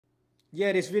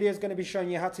Yeah, this video is going to be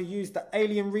showing you how to use the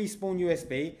AlienReSpawn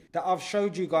USB that I've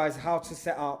showed you guys how to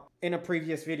set up in a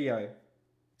previous video.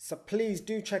 So please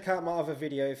do check out my other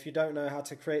video if you don't know how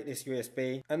to create this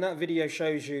USB, and that video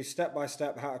shows you step by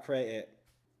step how to create it.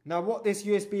 Now what this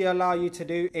USB allows you to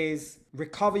do is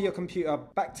recover your computer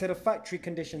back to the factory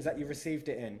conditions that you received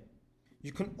it in.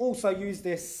 You can also use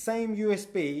this same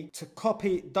USB to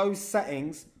copy those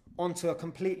settings onto a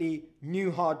completely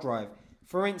new hard drive.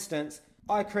 For instance,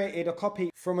 I created a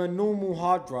copy from a normal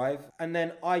hard drive and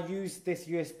then I used this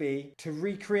USB to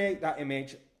recreate that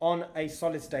image on a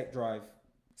solid state drive.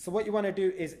 So what you want to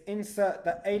do is insert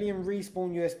the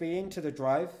AlienReSpawn USB into the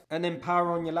drive and then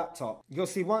power on your laptop. You'll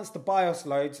see once the BIOS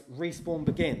loads, Respawn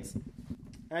begins.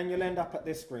 And you'll end up at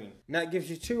this screen. Now it gives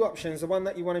you two options. The one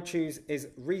that you want to choose is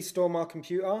restore my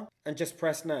computer and just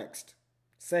press next.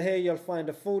 So here you'll find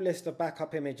a full list of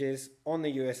backup images on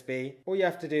the USB. All you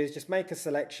have to do is just make a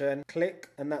selection, click,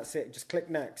 and that's it. Just click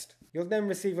next. You'll then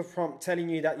receive a prompt telling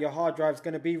you that your hard drive is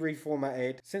going to be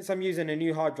reformatted. Since I'm using a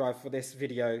new hard drive for this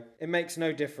video, it makes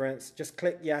no difference. Just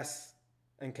click yes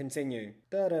and continue.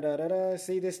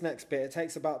 See this next bit, it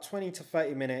takes about 20 to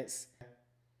 30 minutes.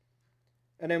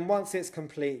 And then once it's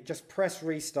complete, just press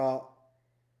restart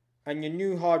and your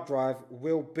new hard drive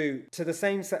will boot to the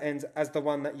same settings as the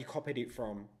one that you copied it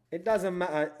from. It doesn't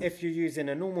matter if you're using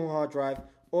a normal hard drive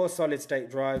or solid state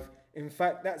drive. In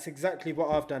fact, that's exactly what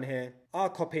I've done here. I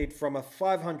copied from a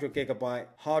 500 gigabyte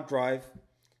hard drive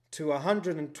to a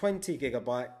 120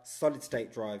 gigabyte solid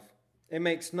state drive. It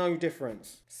makes no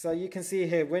difference. So you can see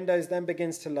here, Windows then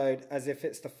begins to load as if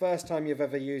it's the first time you've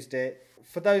ever used it.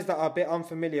 For those that are a bit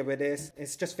unfamiliar with this,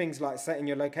 it's just things like setting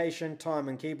your location, time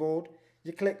and keyboard.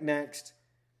 You click next,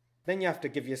 then you have to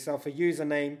give yourself a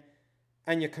username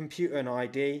and your computer an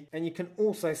ID, and you can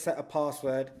also set a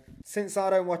password. Since I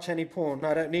don't watch any porn,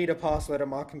 I don't need a password on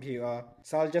my computer,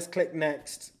 so I'll just click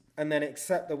next and then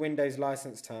accept the Windows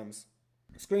license terms.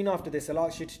 The screen after this will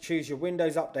ask you to choose your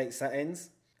Windows update settings.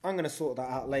 I'm going to sort that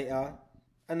out later,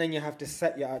 and then you have to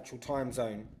set your actual time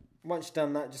zone. Once you've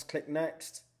done that, just click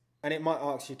next, and it might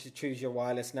ask you to choose your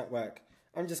wireless network.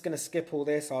 I'm just going to skip all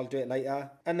this, I'll do it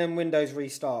later, and then Windows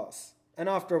restarts. And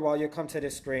after a while you'll come to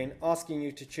this screen asking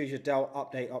you to choose your Dell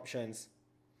update options.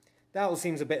 That all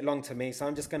seems a bit long to me, so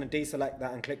I'm just going to deselect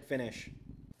that and click finish.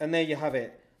 And there you have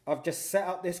it. I've just set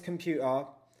up this computer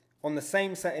on the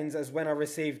same settings as when I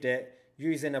received it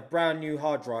using a brand new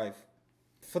hard drive.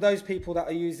 For those people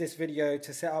that use this video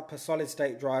to set up a solid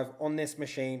state drive on this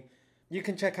machine, you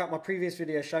can check out my previous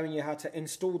video showing you how to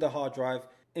install the hard drive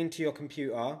into your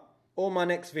computer, or my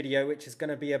next video which is going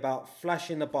to be about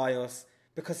flashing the BIOS,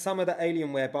 because some of the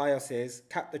Alienware BIOSes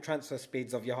cap the transfer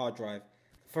speeds of your hard drive.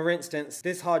 For instance,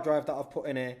 this hard drive that I've put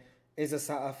in here is a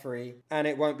SATA 3 and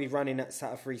it won't be running at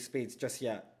SATA 3 speeds just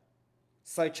yet.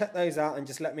 So check those out and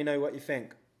just let me know what you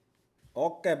think.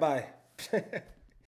 Okay, bye.